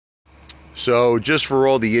So, just for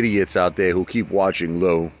all the idiots out there who keep watching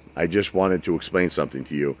Lou, I just wanted to explain something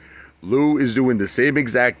to you. Lou is doing the same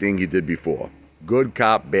exact thing he did before. Good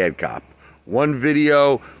cop, bad cop. One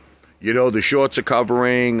video, you know, the shorts are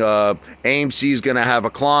covering, AMC's gonna have a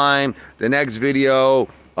climb. The next video,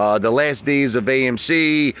 the last days of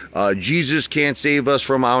AMC, Jesus can't save us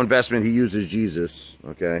from our investment. He uses Jesus,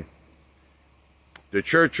 okay? The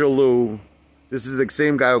Church of Lou, this is the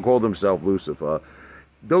same guy who called himself Lucifer.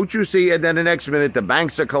 Don't you see? And then the next minute, the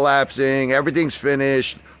banks are collapsing, everything's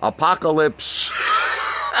finished, apocalypse.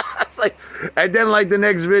 It's like, and then like the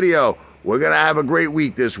next video, we're going to have a great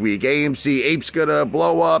week this week. AMC, Ape's going to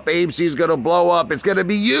blow up, AMC's going to blow up. It's going to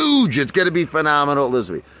be huge. It's going to be phenomenal.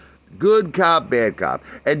 Listen, good cop, bad cop.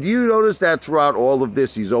 And do you notice that throughout all of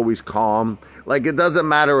this, he's always calm? Like, it doesn't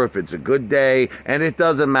matter if it's a good day, and it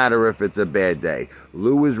doesn't matter if it's a bad day.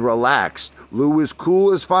 Lou is relaxed. Lou is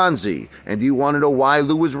cool as Fonzie. And do you want to know why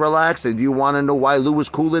Lou is relaxed? And do you want to know why Lou is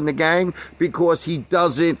cool in the gang? Because he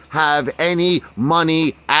doesn't have any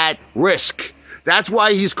money at risk. That's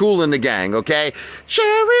why he's cool in the gang, okay?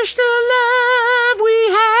 Cherish the love we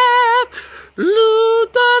have. Lou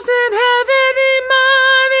doesn't have any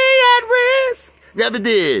money at risk. Never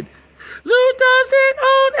did. Lou doesn't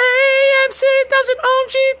own AMC, doesn't own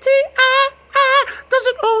GTI,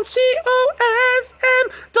 doesn't own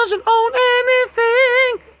COSM, doesn't own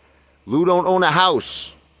anything. Lou don't own a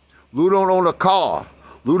house. Lou don't own a car.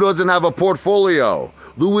 Lou doesn't have a portfolio.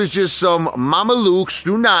 Lou is just some Mamalukes,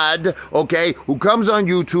 stunad, okay, who comes on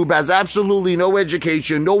YouTube, has absolutely no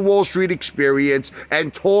education, no Wall Street experience,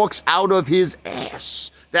 and talks out of his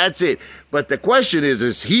ass. That's it. But the question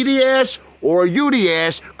is he the ass or are you the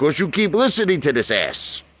ass because you keep listening to this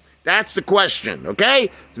ass? That's the question, okay?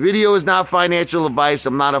 This video is not financial advice.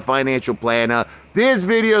 I'm not a financial planner. This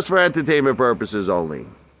video is for entertainment purposes only.